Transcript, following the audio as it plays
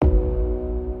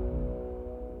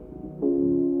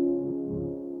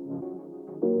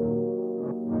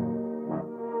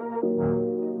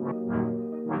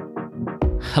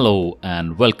Hello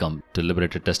and welcome to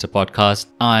Liberated Tester Podcast.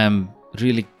 I am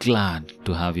really glad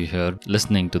to have you here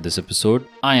listening to this episode.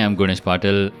 I am Gunesh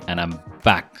Patil and I'm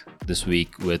back this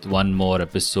week with one more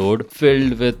episode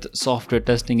filled with software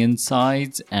testing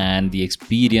insights and the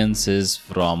experiences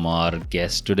from our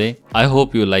guest today. I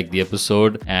hope you like the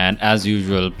episode, and as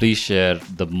usual, please share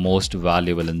the most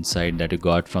valuable insight that you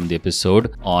got from the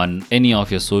episode on any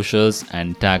of your socials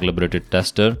and tag Liberated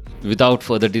Tester. Without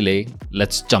further delay,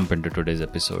 let's jump into today's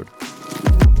episode.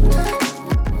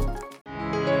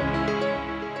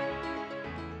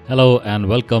 Hello and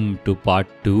welcome to part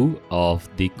 2 of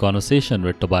the conversation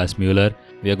with Tobias Müller.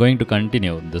 We are going to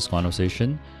continue this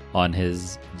conversation on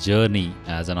his journey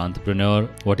as an entrepreneur,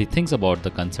 what he thinks about the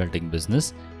consulting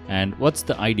business, and what's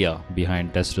the idea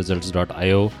behind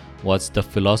testresults.io, what's the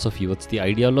philosophy, what's the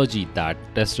ideology that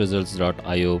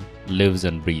testresults.io lives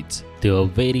and breathes. The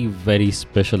very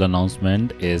special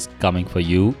announcement is coming for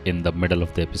you in the middle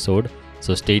of the episode.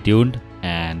 So stay tuned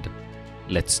and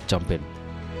let's jump in.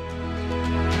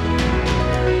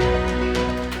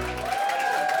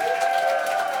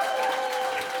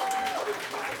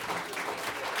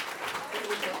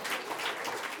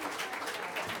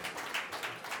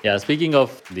 Yeah, speaking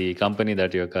of the company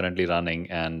that you're currently running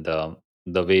and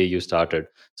the way you started,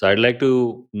 so I'd like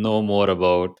to know more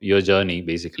about your journey,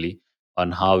 basically,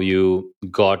 on how you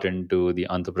got into the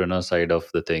entrepreneur side of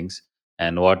the things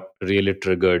and what really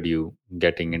triggered you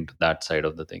getting into that side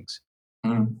of the things.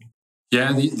 Mm.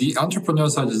 Yeah, the entrepreneur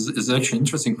side is actually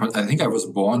interesting, but I think I was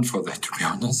born for that, to be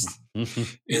honest.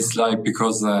 It's like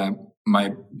because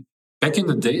my back in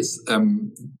the days,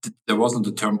 there wasn't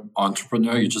the term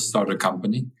entrepreneur. You just start a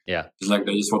company. Yeah. It's like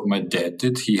that is what my dad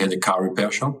did. He had a car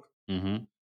repair shop,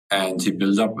 and he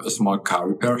built up a small car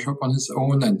repair shop on his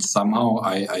own. And somehow,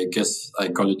 I guess I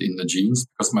got it in the genes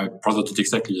because my brother did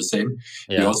exactly the same.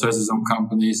 Yeah. He also has his own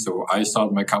company, so I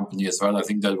started my company as well. I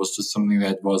think that was just something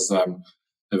that was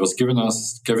given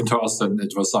to us, and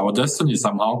it was our destiny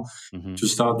somehow to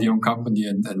start the own company.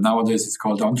 And nowadays it's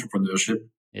called entrepreneurship.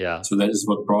 Yeah. So that is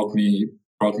what brought me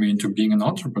into being an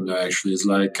entrepreneur. Actually, it's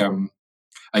like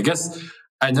I guess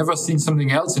I never seen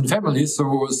something else in family,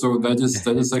 so that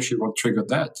is actually what triggered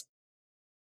that.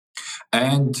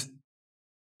 And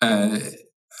I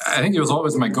think it was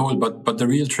always my goal, but the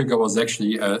real trigger was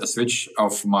actually a switch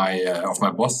of my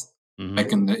boss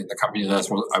back in the company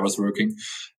that I was working,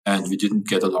 and we didn't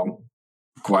get along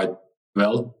quite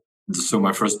well. So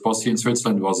my first boss here in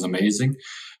Switzerland was amazing.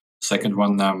 The second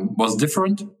one was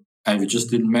different, and we just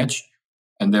didn't match.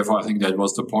 And therefore, I think that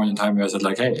was the point in time where I said,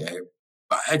 like, hey,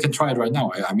 I can try it right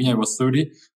now. I mean, I was 30.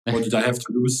 What did I have to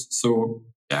lose? So,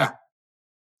 yeah.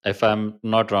 If I'm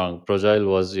not wrong, Progile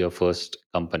was your first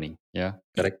company. Yeah,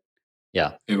 correct?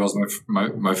 Yeah. It was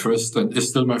my first, and it's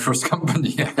still my first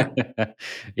company.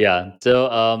 Yeah.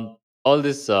 So all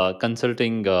this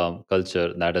consulting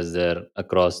culture that is there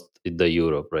across the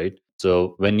Europe, right?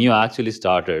 So when you actually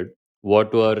started,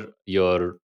 what were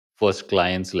your first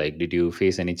clients like? Did you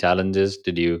face any challenges?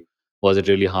 Was it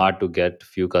really hard to get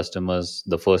few customers?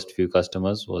 The first few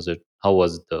customers, how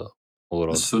was the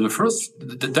overall? So the first,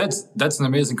 that's an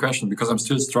amazing question because I'm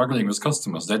still struggling with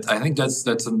customers. I think that's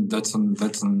an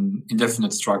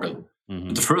indefinite struggle.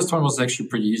 But the first one was actually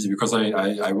pretty easy because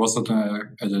I was at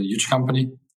a huge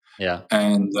company. Yeah.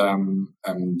 And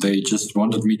they just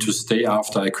wanted me to stay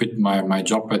after I quit my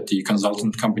job at the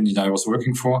consultant company that I was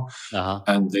working for.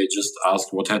 And they just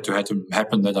asked what had to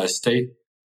happen that I stay.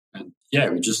 And yeah,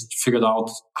 we just figured out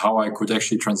how I could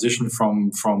actually transition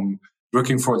from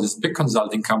working for this big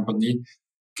consulting company,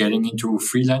 getting into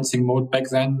freelancing mode back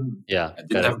then. Yeah, I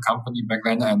didn't have a company back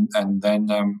then. And then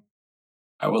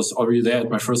I was already there at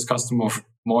my first customer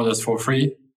more or less for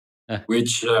free,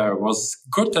 which was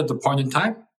good at the point in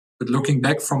time. But looking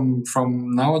back from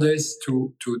nowadays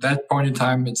to that point in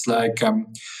time, it's like I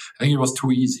think it was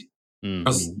too easy.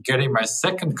 Because getting my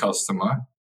second customer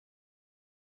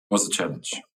was a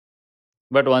challenge.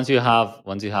 But once you have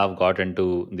got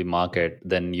into the market,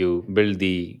 then you build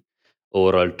the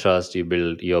overall trust, you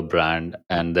build your brand,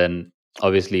 and then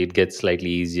obviously it gets slightly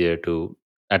easier to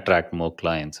attract more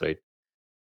clients, right?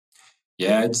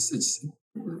 Yeah, it's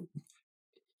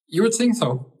you would think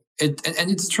so. And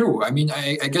it's true. I mean,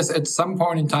 I guess at some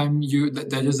point in time,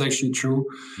 that is actually true.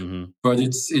 But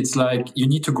it's like you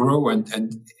need to grow, and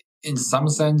in some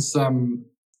sense,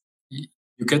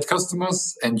 you get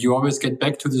customers, and you always get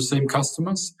back to the same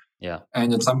customers. Yeah.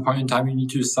 And at some point in time, you need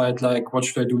to decide like, what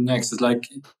should I do next? It's like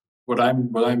where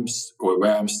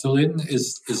I'm still in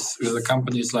is with the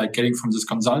companies like getting from this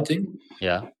consulting.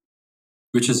 Yeah.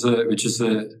 which is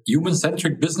a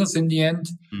human-centric business in the end,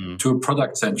 to a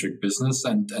product-centric business,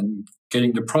 and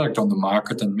getting the product on the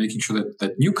market and making sure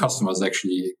that new customers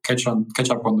actually catch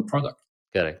up on the product.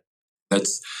 Correct.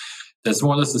 That's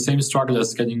more or less the same struggle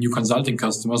as getting new consulting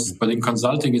customers. But in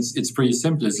consulting, it's pretty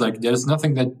simple. It's like there's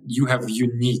nothing that you have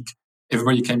unique.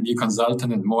 Everybody can be a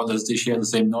consultant, and more or less they share the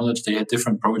same knowledge. They have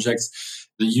different projects.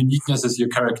 The uniqueness is your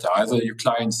character. Either your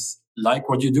clients like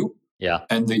what you do,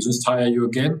 and they just hire you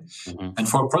again. And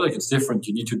for a product, it's different.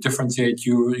 You need to differentiate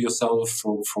yourself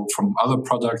from other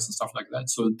products and stuff like that.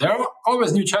 So there are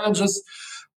always new challenges.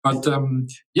 But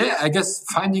I guess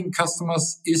finding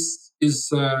customers is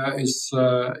always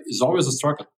a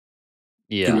struggle.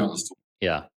 Yeah. To be honest.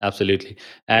 Yeah, absolutely.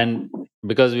 And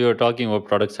because we were talking about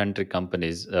product-centric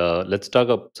companies, let's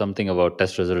talk something about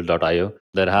testresult.io.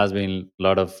 There has been a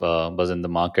lot of buzz in the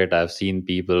market. I've seen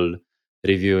people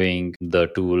reviewing the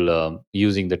tool,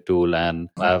 using the tool, and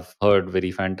I've heard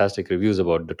very fantastic reviews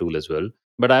about the tool as well.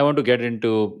 But I want to get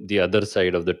into the other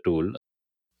side of the tool.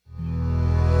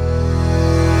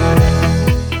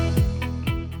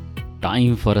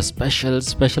 Time for a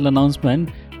special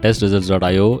announcement.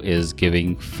 Testresult.io is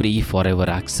giving free forever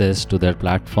access to their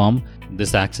platform.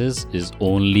 This access is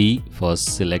only for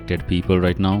selected people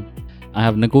right now. I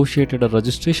have negotiated a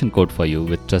registration code for you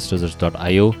with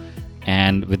testresult.io,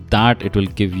 and with that it will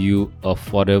give you a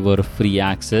forever free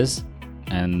access.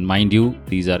 And mind you,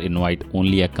 these are invite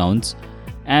only accounts,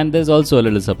 and there's also a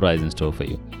little surprise in store for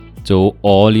you. So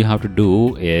all you have to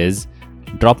do is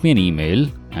drop me an email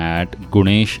at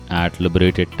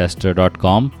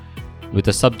gunesh@liberatedtester.com with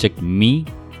the subject me,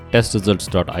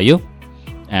 testresults.io,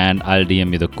 and I'll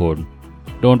DM you the code.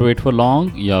 Don't wait for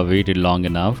long. You have waited long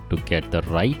enough to get the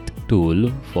right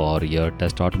tool for your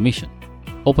test automation.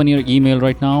 Open your email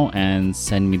right now and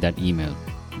send me that email.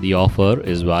 The offer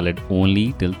is valid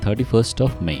only till 31st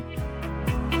of May.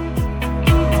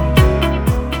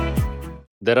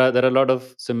 There are a lot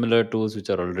of similar tools which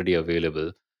are already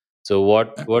available. So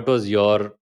what was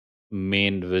your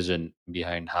main vision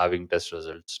behind having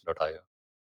testresults.io?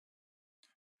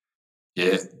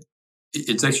 Yeah,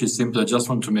 it's actually simple. I just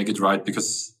want to make it right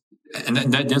because, and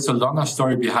there's a longer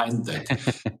story behind that.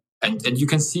 and you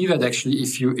can see that actually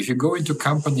if you go into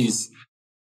companies,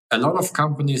 a lot of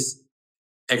companies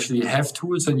actually have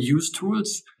tools and use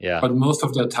tools, but most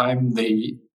of the time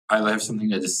they either have something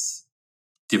that is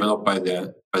developed by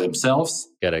themselves.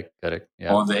 Correct.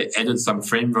 Yeah. Or they added some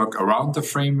framework around the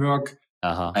framework.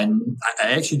 And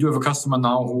I actually do have a customer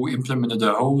now who implemented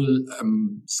a whole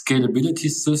scalability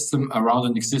system around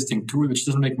an existing tool, which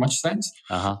doesn't make much sense.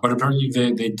 But apparently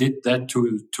they did that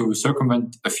to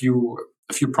circumvent a few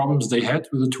problems they had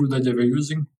with the tool that they were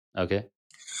using. Okay.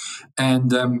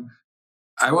 And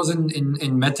I was in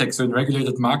MedTech, so in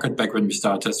regulated market back when we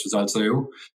started testresults.io,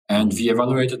 and we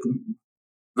evaluated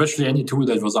virtually any tool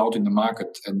that was out in the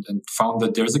market and found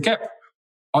that there's a gap.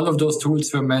 All of those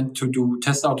tools were meant to do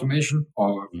test automation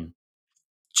or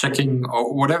checking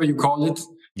or whatever you call it,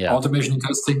 automation and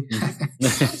testing.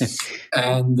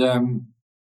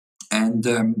 and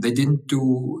they didn't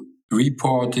do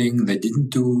reporting, they didn't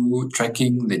do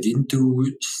tracking, they didn't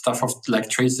do stuff of like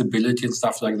traceability and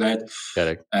stuff like that.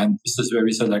 Correct. And this is where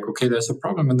we said like, okay, there's a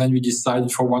problem. And then we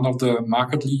decided for one of the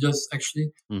market leaders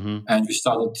actually, and we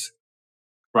started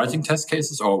writing test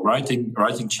cases or writing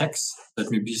checks.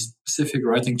 Let me be specific,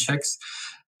 writing checks.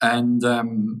 And the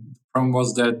problem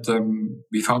was that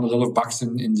we found a lot of bugs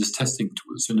in this testing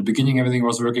tool. So in the beginning, everything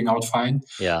was working out fine.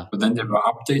 Yeah. But then there were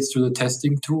updates to the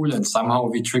testing tool, and somehow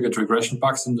we triggered regression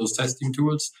bugs in those testing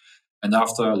tools. And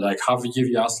after like half a year,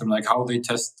 we asked them like how they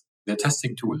test their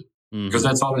testing tool. Because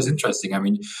that's always interesting. I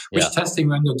mean, which testing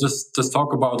vendor just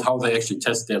talk about how they actually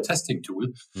test their testing tool.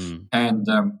 And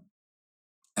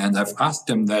I've asked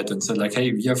them that and said like,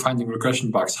 hey, we are finding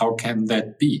regression bugs. How can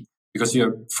that be? Because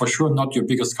you're for sure not your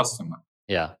biggest customer.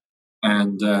 Yeah.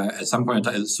 And at some point,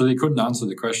 so they couldn't answer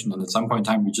the question. And at some point in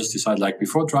time, we just decided like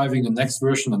before driving the next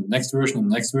version and the next version and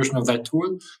the next version of that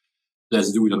tool,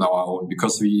 let's do it on our own.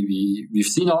 Because we've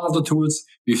seen all of the tools.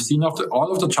 We've seen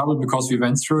all of the trouble because we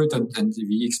went through it and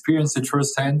we experienced it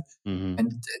firsthand.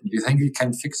 And we think we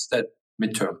can fix that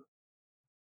midterm.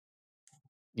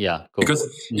 Yeah, cool. Because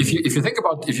if you think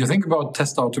about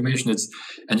test automation,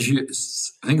 and if you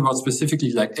think about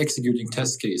specifically like executing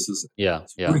test cases,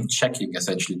 doing checking,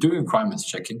 essentially doing requirements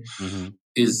checking,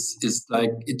 is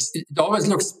like it always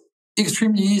looks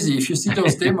extremely easy. If you see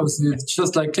those demos, it's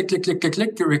just like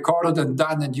click, recorded and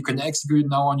done, and you can execute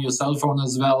now on your cell phone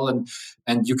as well, and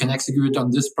you can execute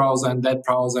on this browser and that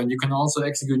browser, and you can also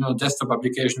execute on a desktop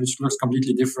application which looks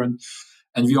completely different.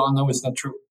 And we all know it's not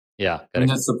true. Yeah, I mean, correct.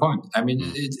 that's the point. I mean,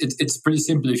 it's pretty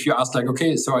simple. If you ask like,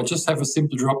 okay, so I just have a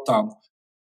simple drop down.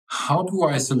 How do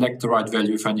I select the right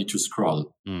value if I need to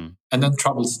scroll? And then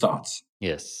trouble starts.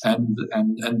 Yes. And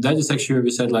that is actually where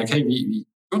we said like, hey, we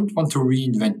don't want to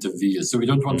reinvent the wheel. So we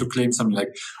don't want to claim something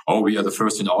like, oh, we are the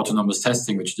first in autonomous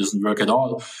testing, which doesn't work at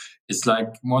all. It's like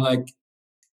more like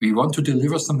we want to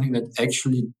deliver something that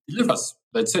actually delivers.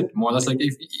 That's it. More or less like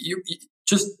if you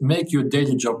just make your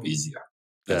daily job easier.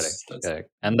 Correct. That's Correct.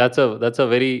 And that's a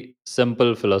very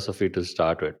simple philosophy to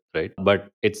start with, right? But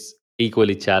it's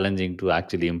equally challenging to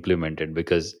actually implement it,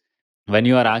 because when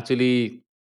you are actually,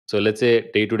 so let's say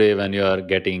day to day, when you are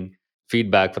getting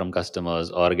feedback from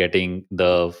customers or getting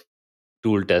the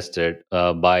tool tested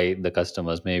by the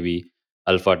customers, maybe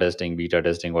alpha testing, beta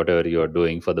testing, whatever you are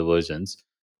doing for the versions,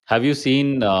 have you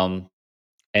seen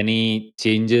any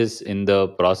changes in the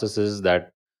processes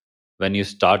that when you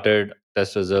started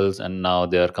test results and now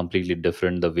they are completely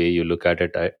different, the way you look at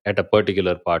it at a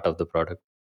particular part of the product?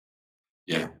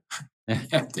 yeah.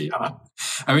 Yeah, they are.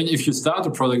 I mean, if you start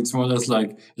a product, it's more or less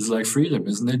like it's like freedom,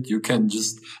 isn't it? You can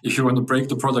just, if you want to break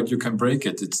the product, you can break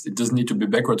it. It doesn't need to be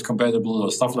backward compatible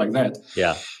or stuff like that.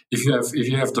 Yeah. If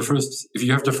you have the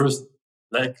first,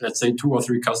 like let's say 2 or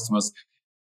 3 customers,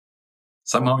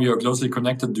 somehow you're closely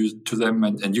connected to them,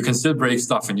 and you can still break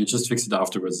stuff and you just fix it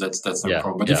afterwards. That's no Yeah.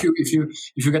 problem. But Yeah. if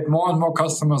you get more and more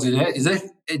customers,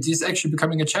 it is actually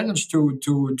becoming a challenge to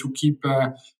keep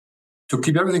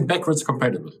everything backwards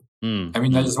compatible. I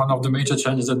mean, that is one of the major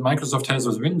challenges that Microsoft has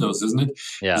with Windows, isn't it?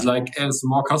 Yeah. It's like as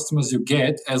more customers you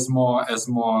get, as more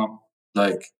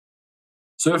like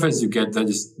surface you get that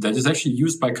is actually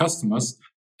used by customers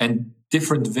and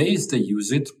different ways they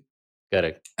use it.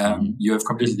 Correct. You have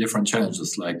completely different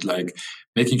challenges, like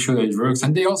making sure that it works.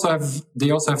 And they also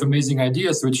have amazing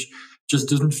ideas which just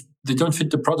don't fit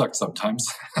the product sometimes.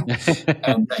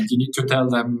 and you need to tell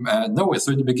them no.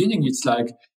 So in the beginning, it's like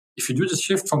if you do the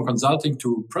shift from consulting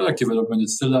to product development,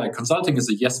 it's still like consulting is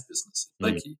a yes business.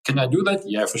 Like, can I do that?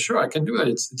 Yeah, for sure, I can do that.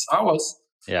 It's ours.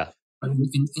 Yeah.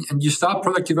 And you start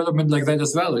product development like that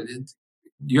as well.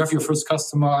 You have your first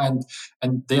customer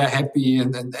and they are happy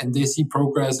and they see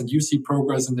progress and you see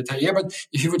progress and they tell you, yeah, but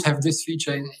if you would have this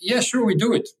feature, yeah, sure, we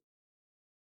do it.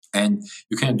 And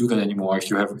you can't do that anymore if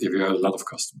you have a lot of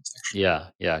customers, actually. Yeah.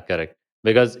 Yeah. Correct.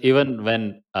 Because even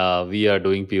when we are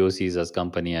doing POCs as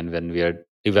company and when we are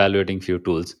evaluating few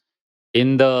tools,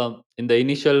 in the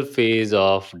initial phase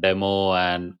of demo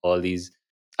and all these,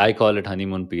 I call it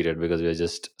honeymoon period, because we're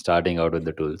just starting out with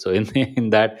the tool. So in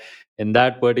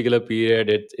that particular period,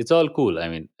 it's all cool. I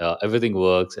mean, everything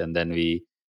works, and then we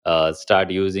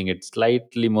start using it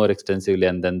slightly more extensively,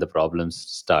 and then the problems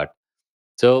start.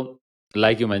 So,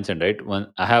 like you mentioned, right? When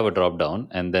I have a drop down,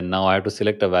 and then now I have to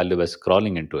select a value by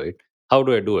scrolling into it. How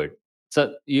do I do it?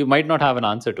 So you might not have an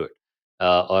answer to it,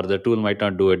 or the tool might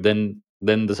not do it. Then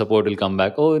the support will come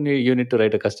back. Oh, you need to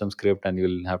write a custom script, and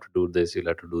you'll have to do this. You'll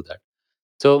have to do that.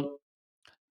 So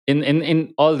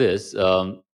in all this,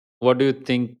 what do you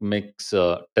think makes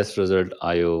test result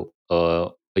IO a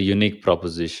unique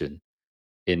proposition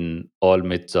in all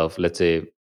midst of, let's say,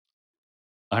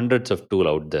 hundreds of tool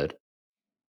out there?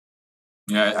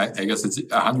 Yeah, I guess it's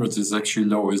hundreds is actually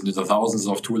low, isn't it? The thousands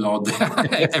of tools out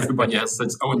there. Everybody has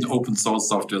its own open source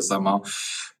software somehow.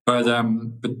 But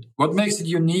what makes it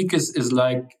unique is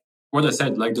like what I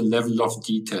said, like the level of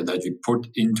detail that we put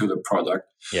into the product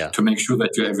Yeah. to make sure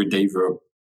that your everyday work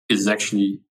is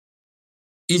actually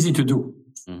easy to do.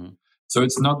 So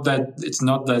it's not that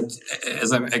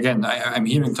as I'm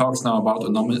hearing talks now about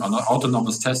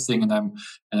autonomous testing, and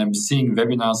I'm seeing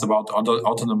webinars about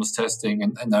autonomous testing,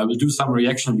 and I will do some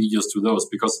reaction videos to those,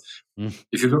 because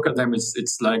if you look at them,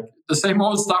 it's like the same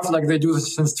old stuff like they do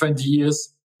since 20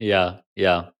 years. Yeah.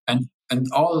 And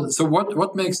all. So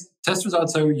what makes test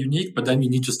results so unique? But then we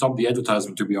need to stop the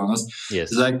advertisement, to be honest.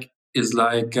 Yes. Is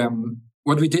like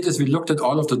what we did is we looked at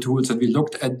all of the tools and we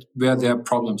looked at where their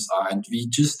problems are, and we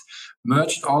just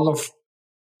merged all of.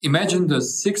 Imagine the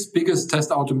 6 biggest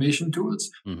test automation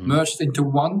tools merged into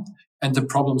one, and the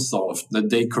problem solved that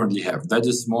they currently have. That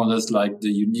is more or less like the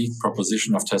unique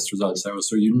proposition of test results.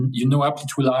 So you know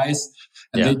Amplitude Eyes,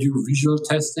 and they do visual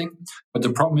testing, but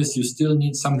the problem is you still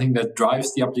need something that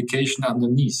drives the application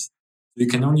underneath. You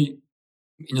can only,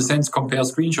 in a sense, compare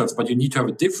screenshots, but you need to have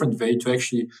a different way to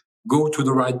actually go to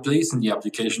the right place in the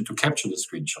application to capture the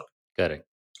screenshot. Correct.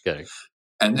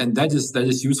 And that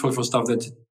is useful for stuff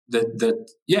that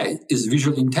is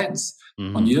visually intense.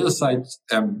 On the other side,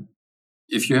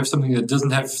 if you have something that doesn't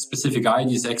have specific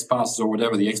IDs, XPaths or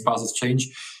whatever, the XPaths change,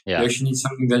 you actually need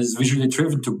something that is visually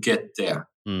driven to get there.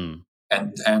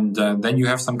 And then you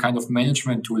have some kind of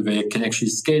management tool where you can actually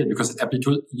scale, because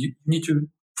Amplitude, you need to,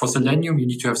 for Selenium, you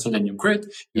need to have Selenium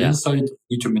Grid. You install it,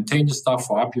 you need to maintain the stuff.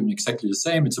 For Appium, exactly the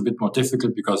same. It's a bit more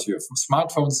difficult because you have a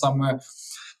smartphone somewhere.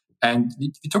 And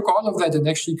we took all of that and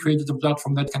actually created a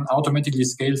platform that can automatically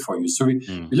scale for you. So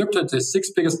we looked at the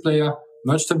 6 biggest player,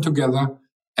 merged them together,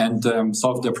 and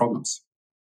solved their problems.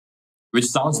 Which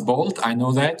sounds bold, I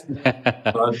know that,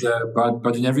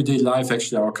 but in everyday life,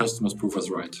 actually, our customers prove us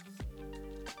right.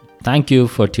 Thank you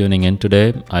for tuning in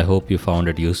today. I hope you found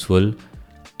it useful.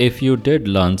 If you did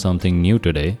learn something new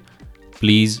today,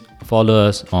 please follow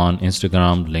us on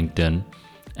Instagram, LinkedIn,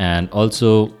 and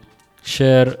also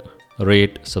share,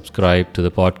 rate, subscribe to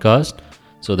the podcast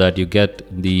so that you get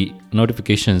the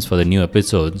notifications for the new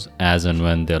episodes as and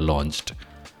when they're launched.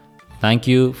 Thank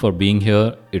you for being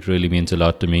here. It really means a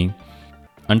lot to me.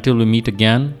 Until we meet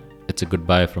again, it's a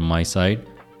goodbye from my side.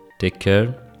 Take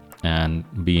care and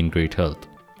be in great health.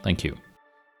 Thank you.